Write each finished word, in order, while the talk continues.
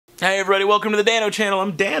Hey everybody, welcome to the Dano channel.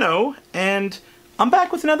 I'm Dano, and I'm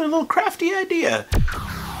back with another little crafty idea.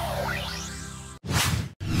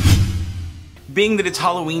 Being that it's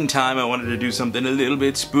Halloween time, I wanted to do something a little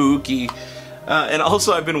bit spooky. And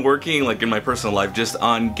also I've been working, like in my personal life, just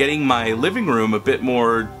on getting my living room a bit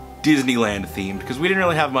more Disneyland themed, because we didn't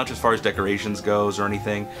really have much as far as decorations goes or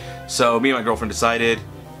anything. So me and my girlfriend decided,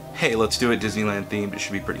 hey, let's do it Disneyland themed, it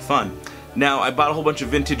should be pretty fun. Now, I bought a whole bunch of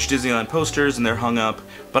vintage Disneyland posters and they're hung up,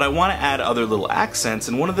 but I want to add other little accents,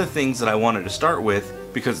 and one of the things that I wanted to start with,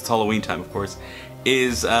 because it's Halloween time of course,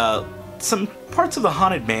 is some parts of the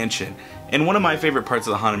Haunted Mansion. And one of my favorite parts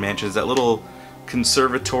of the Haunted Mansion is that little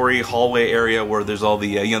conservatory hallway area where there's all the,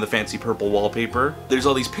 you know, the fancy purple wallpaper. There's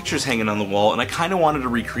all these pictures hanging on the wall, and I kind of wanted to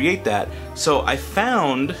recreate that, so I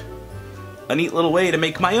found a neat little way to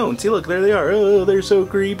make my own. See, look, there they are. Oh, they're so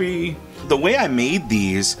creepy. The way I made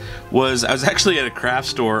these was, I was actually at a craft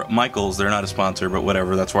store, Michael's. They're not a sponsor, but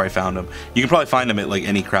whatever, that's where I found them. You can probably find them at like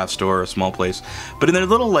any craft store or a small place. But in their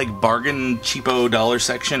little like bargain cheapo dollar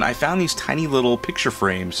section, I found these tiny little picture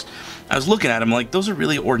frames. I was looking at them like, those are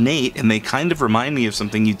really ornate, and they kind of remind me of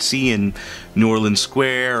something you'd see in New Orleans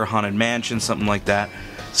Square or Haunted Mansion, something like that.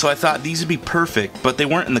 So I thought these would be perfect, but they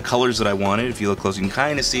weren't in the colors that I wanted. If you look close, you can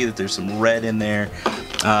kind of see that there's some red in there.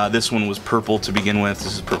 This one was purple to begin with.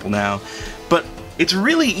 This is purple now. But it's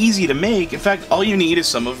really easy to make. In fact, all you need is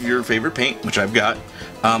some of your favorite paint, which I've got.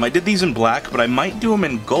 I did these in black, but I might do them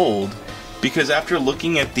in gold, because after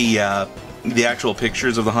looking at the actual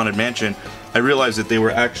pictures of the Haunted Mansion, I realized that they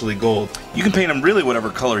were actually gold. You can paint them really whatever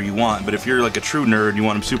color you want, but if you're like a true nerd, you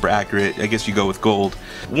want them super accurate, I guess you go with gold.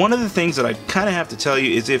 One of the things that I kind of have to tell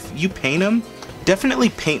you is if you paint them, definitely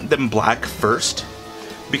paint them black first,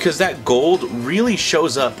 because that gold really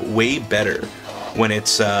shows up way better when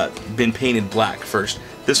it's been painted black first.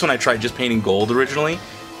 This one I tried just painting gold originally,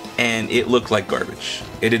 and it looked like garbage.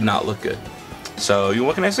 It did not look good. So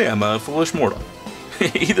what can I say? I'm a foolish mortal.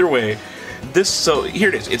 Either way, so here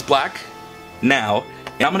it is. It's black now,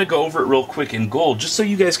 and I'm gonna go over it real quick in gold just so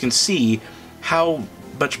you guys can see how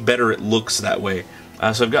much better it looks that way.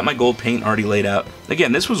 So I've got my gold paint already laid out.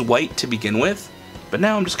 Again, this was white to begin with, but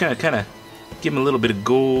now I'm just gonna kind of give him a little bit of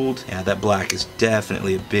gold. Yeah, that black is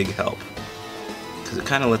definitely a big help, because it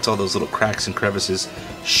kind of lets all those little cracks and crevices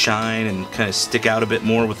shine and kind of stick out a bit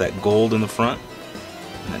more with that gold in the front.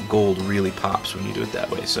 And that gold really pops when you do it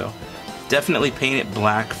that way. So definitely paint it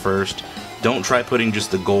black first. Don't try putting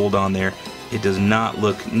just the gold on there. It does not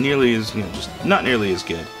look nearly as, just not nearly as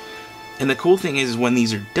good. And the cool thing is when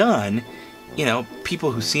these are done,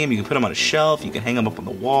 people who see them, you can put them on a shelf, you can hang them up on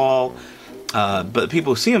the wall. But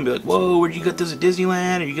people who see them be like, whoa, where'd you get those at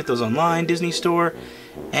Disneyland? Or you get those online, Disney store?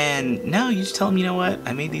 And now you just tell them, you know what,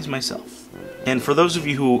 I made these myself. And for those of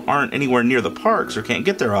you who aren't anywhere near the parks or can't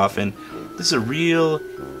get there often, this is a real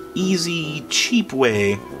easy, cheap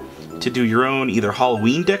way to do your own either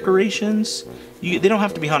Halloween decorations. They don't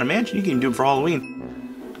have to be Haunted Mansion, you can do them for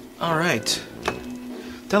Halloween. Alright,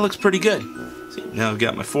 that looks pretty good. See, now I've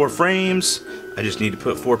got my 4 frames, I just need to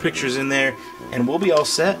put 4 pictures in there, and we'll be all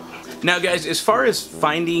set. Now guys, as far as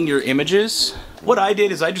finding your images, what I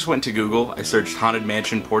did is I just went to Google, I searched Haunted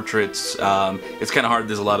Mansion portraits. It's kind of hard,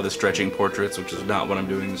 there's a lot of the stretching portraits, which is not what I'm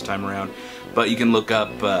doing this time around. But you can look up,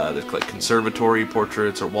 there's like conservatory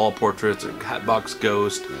portraits or wall portraits or hatbox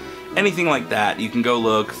ghost, anything like that. You can go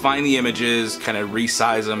look, find the images, kind of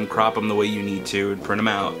resize them, crop them the way you need to, and print them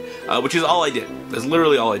out. Which is all I did. That's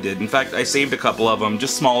literally all I did. In fact, I saved a couple of them,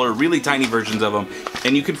 just smaller, really tiny versions of them.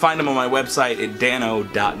 And you can find them on my website at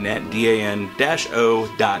dano.net,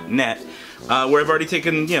 dan-o.net, where I've already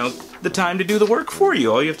taken, the time to do the work for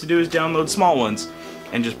you. All you have to do is download small ones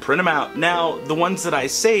and just print them out. Now, the ones that I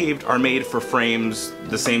saved are made for frames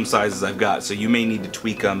the same size as I've got, so you may need to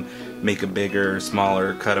tweak them, make them bigger,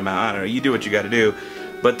 smaller, cut them out, I don't know, you do what you gotta do.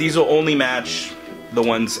 But these will only match the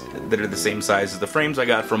ones that are the same size as the frames I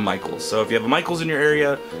got from Michael's. So if you have a Michael's in your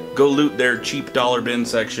area, go loot their cheap dollar bin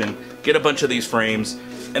section, get a bunch of these frames,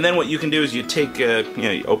 and then what you can do is you take,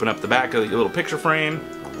 you open up the back of your little picture frame.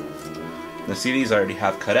 Now see, these I already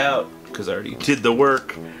have cut out, because I already did the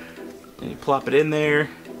work. And you plop it in there,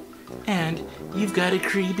 and you've got a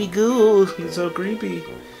creepy ghoul. He's so creepy.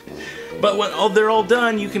 But when they're all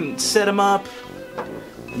done, you can set them up.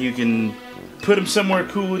 You can put them somewhere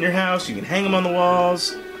cool in your house. You can hang them on the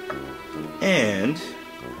walls. And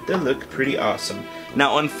they look pretty awesome.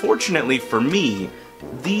 Now, unfortunately for me,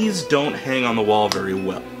 these don't hang on the wall very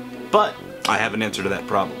well. But I have an answer to that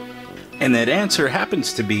problem. And that answer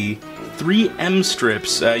happens to be 3M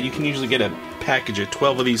strips. You can usually get a package of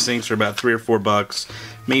 12 of these things for about $3 or $4,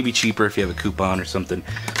 maybe cheaper if you have a coupon or something.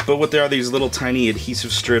 But what they are, these little tiny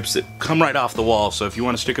adhesive strips that come right off the wall, so if you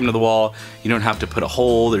want to stick them to the wall, you don't have to put a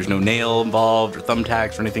hole, there's no nail involved or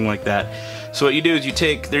thumbtacks or anything like that. So what you do is you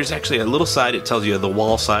take, there's actually a little side, it tells you the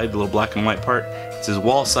wall side, the little black and white part. It says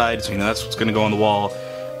wall side, so you know that's what's going to go on the wall,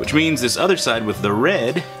 which means this other side with the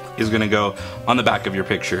red is going to go on the back of your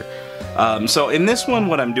picture. So in this one,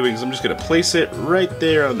 what I'm doing is I'm just going to place it right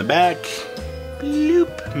there on the back,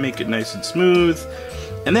 bloop, make it nice and smooth,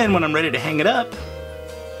 and then when I'm ready to hang it up,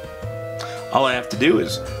 all I have to do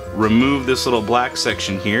is remove this little black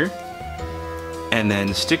section here, and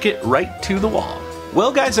then stick it right to the wall.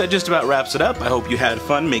 Well guys, that just about wraps it up. I hope you had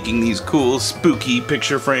fun making these cool, spooky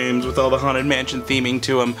picture frames with all the Haunted Mansion theming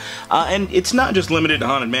to them. And it's not just limited to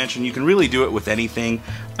Haunted Mansion, you can really do it with anything.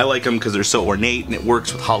 I like them because they're so ornate and it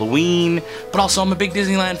works with Halloween, but also I'm a big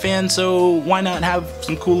Disneyland fan, so why not have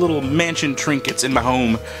some cool little mansion trinkets in my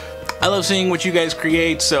home? I love seeing what you guys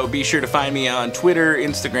create, so be sure to find me on Twitter,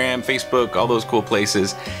 Instagram, Facebook, all those cool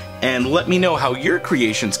places, and let me know how your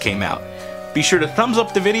creations came out. Be sure to thumbs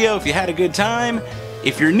up the video if you had a good time.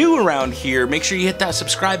 If you're new around here, make sure you hit that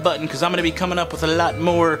subscribe button because I'm going to be coming up with a lot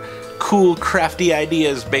more cool, crafty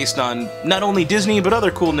ideas based on not only Disney, but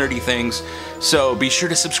other cool, nerdy things. So be sure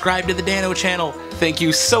to subscribe to the Dano channel. Thank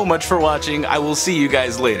you so much for watching. I will see you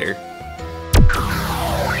guys later.